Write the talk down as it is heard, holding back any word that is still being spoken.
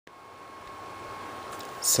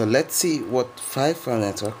So let's see what phifer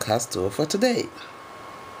network has to offer today.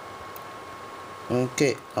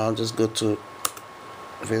 Okay, I'll just go to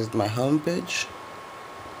visit my homepage.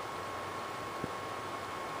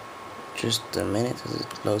 Just a minute as it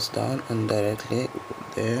closes down and directly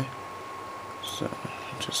there. So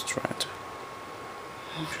just try to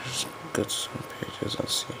just go to some pages and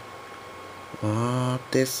see what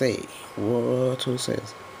they say. What who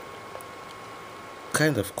says?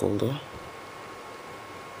 Kind of cool though.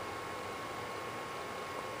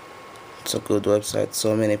 It's a good website,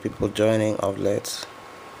 so many people joining of late,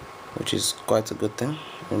 which is quite a good thing,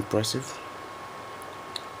 impressive.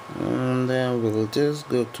 And then we will just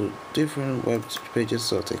go to different web pages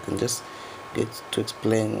so they can just get to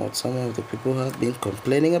explain what some of the people have been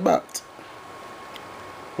complaining about.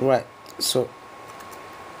 Right, so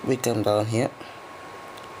we come down here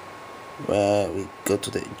where we go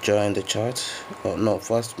to the join the chart. Oh no,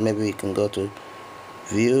 first maybe we can go to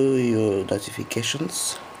view your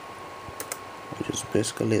notifications, which is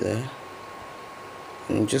basically there,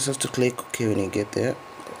 and you just have to click OK when you get there.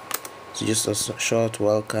 So just a short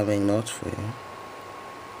welcoming note for you.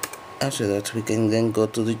 After that, we can then go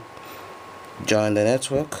to the join the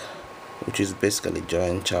network, which is basically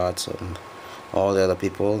join charts and all the other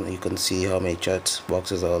people. You can see how many chat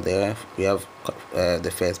boxes are there. We have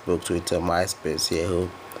the Facebook, Twitter, MySpace, Yahoo.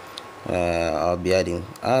 I'll be adding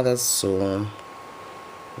others soon.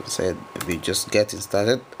 Said we're just getting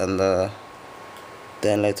started, and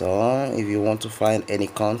then later on, if you want to find any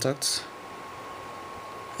contact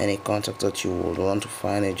that you would want to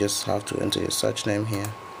find, you just have to enter your search name here.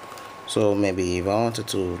 So maybe if I wanted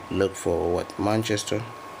to look for what Manchester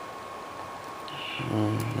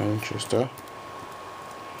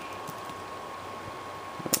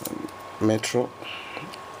Metro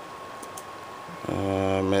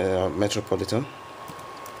Metropolitan,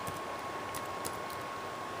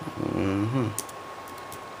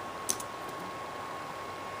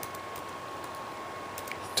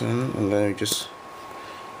 and then you just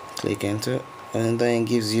click enter, and then it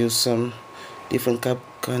gives you some different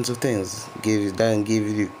kinds of things. Doesn't give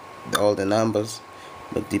you all the numbers,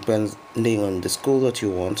 but depending on the school that you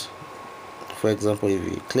want. For example, if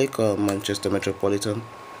you click on Manchester Metropolitan,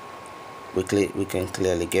 we can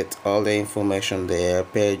clearly get all the information, their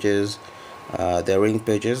pages, their ring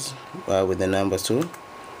pages with the numbers too.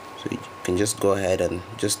 So you can just go ahead and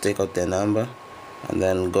just take out their number and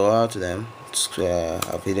then go out to them.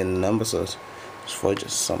 I've hidden the number so for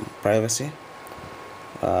just some privacy.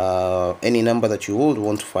 Any number that you would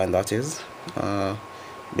want to find, that is.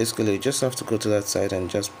 Basically you just have to go to that site and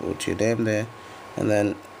just put your name there, and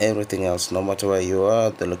then everything else, no matter where you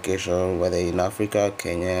are, the location, whether in Africa,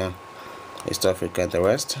 Kenya, East Africa, and the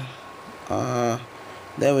rest.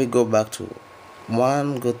 Then we go back to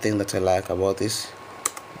one good thing that I like about this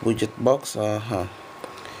widget box.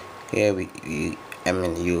 Here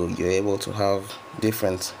you're able to have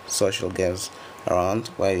different social games around,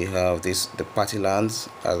 where you have the party lands.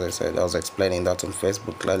 As I said, I was explaining that on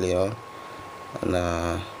Facebook earlier, and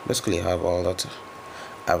basically you have all that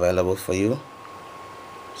available for you.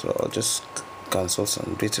 So I'll just cancel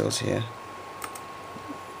some details here,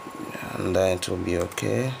 and then it will be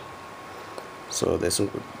okay. So there's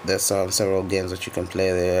several games that you can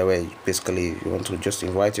play there, where basically you want to just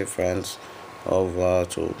invite your friends over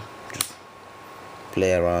to just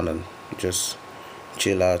play around and just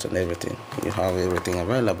chill out and everything. You have everything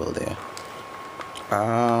available there.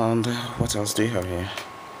 And what else do you have here?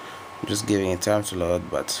 I'm just giving it time to load,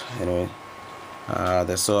 but anyway,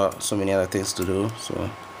 there's so many other things to do, so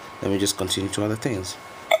let me just continue to other things.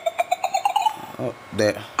 Oh,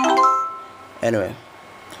 there. Anyway,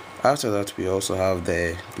 after that we also have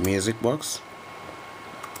the music box,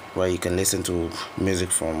 where you can listen to music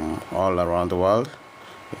from all around the world.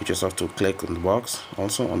 You just have to click on the box,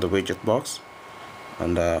 also on the widget box,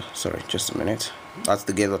 and sorry, just a minute, that's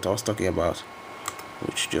the game that I was talking about,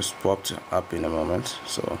 which just popped up in a moment.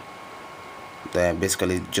 So they're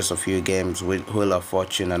basically just a few games with Wheel of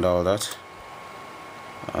Fortune and all that,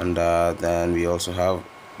 and then we also have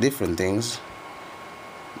different things.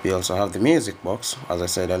 We also have the music box, as I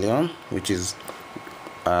said earlier on, which is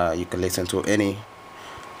you can listen to any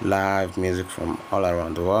live music from all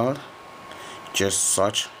around the world. Just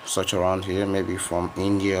search around here, maybe from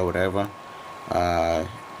India or whatever.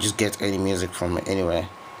 Just get any music from anywhere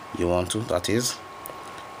you want to, that is.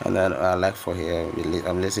 And then like for here,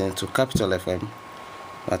 I'm listening to Capital FM,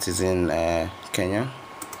 that is in Kenya.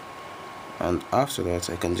 And after that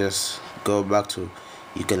I can just go back to,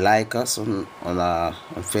 you can like us on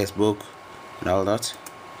Facebook and all that.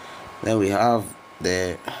 Then we have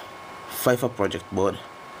the phifer project board,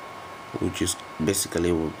 which is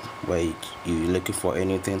basically where you're looking for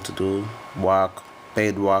anything to do, work,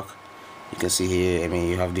 paid work. You can see here, I mean,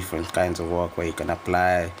 you have different kinds of work where you can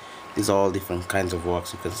apply. These are all different kinds of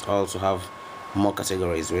works. You can also have more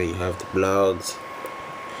categories where you have the blogs,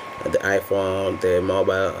 the iPhone, the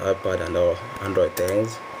mobile, iPad, and all Android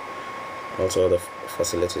things. Also the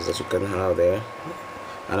facilities that you can have there.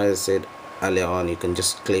 And as I said earlier on, you can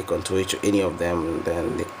just click onto any of them, and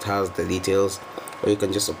then it has the details, or you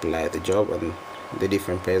can just apply the job, and the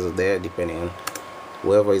different pairs are there depending on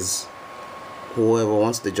whoever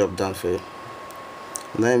wants the job done for you.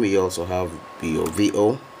 And then we also have your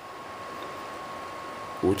VO,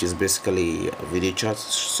 which is basically a video chat,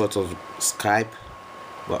 sort of Skype,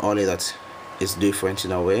 but only that it's different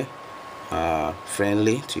in a way,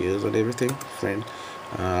 friendly to use and everything.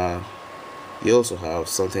 You also have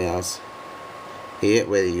something else here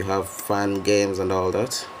where you have fun games and all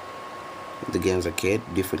that. The games arcade,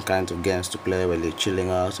 different kinds of games to play while you're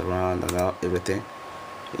chilling out around and everything.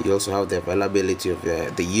 You also have the availability of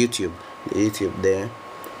the YouTube there,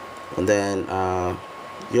 and then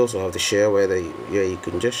you also have the share where you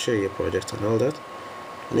can just share your project and all that,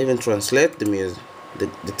 and even translate the music, the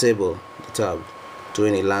tab to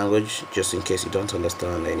any language, just in case you don't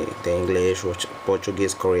understand the English,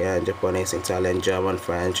 Portuguese, Korean, Japanese, Italian, German,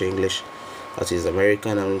 French, English, that is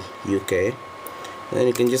American and UK. And then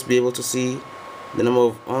you can just be able to see the number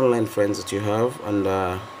of online friends that you have. And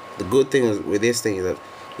the good thing with this thing is that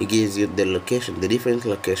it gives you the different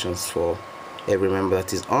locations for every member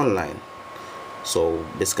that is online. So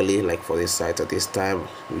basically, like for this site at this time,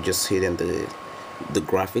 we just hidden the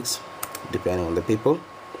graphics depending on the people.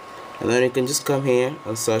 And then you can just come here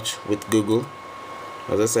and search with Google.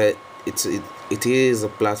 As I said, it is a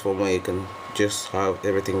platform where you can just have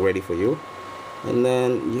everything ready for you, and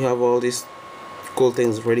then you have all these cool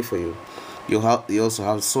things ready for you. You also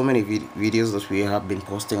have so many videos that we have been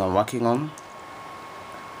posting and working on.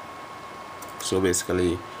 So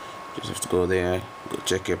basically, you just have to go there, go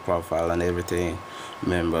check your profile and everything,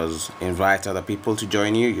 members, invite other people to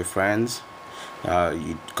join you, your friends.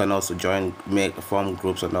 You can also form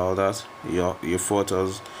groups and all that. Your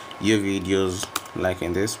photos, your videos, like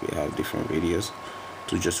in this, we have different videos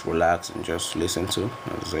to just relax and just listen to.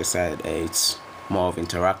 As I said, it's more of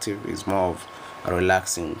interactive. It's more of a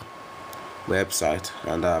relaxing website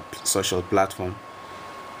and a social platform.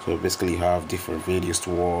 So basically, you have different videos to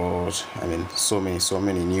watch. I mean, so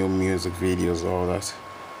many new music videos, all that.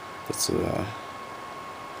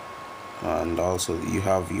 And also you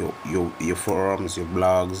have your forums, your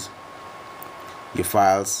blogs, your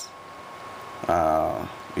files.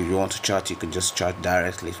 If you want to chat, you can just chat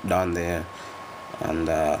directly down there. And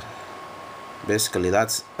basically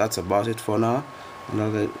that's about it for now, and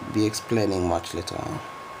I'll be explaining much later on.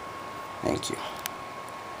 Thank you.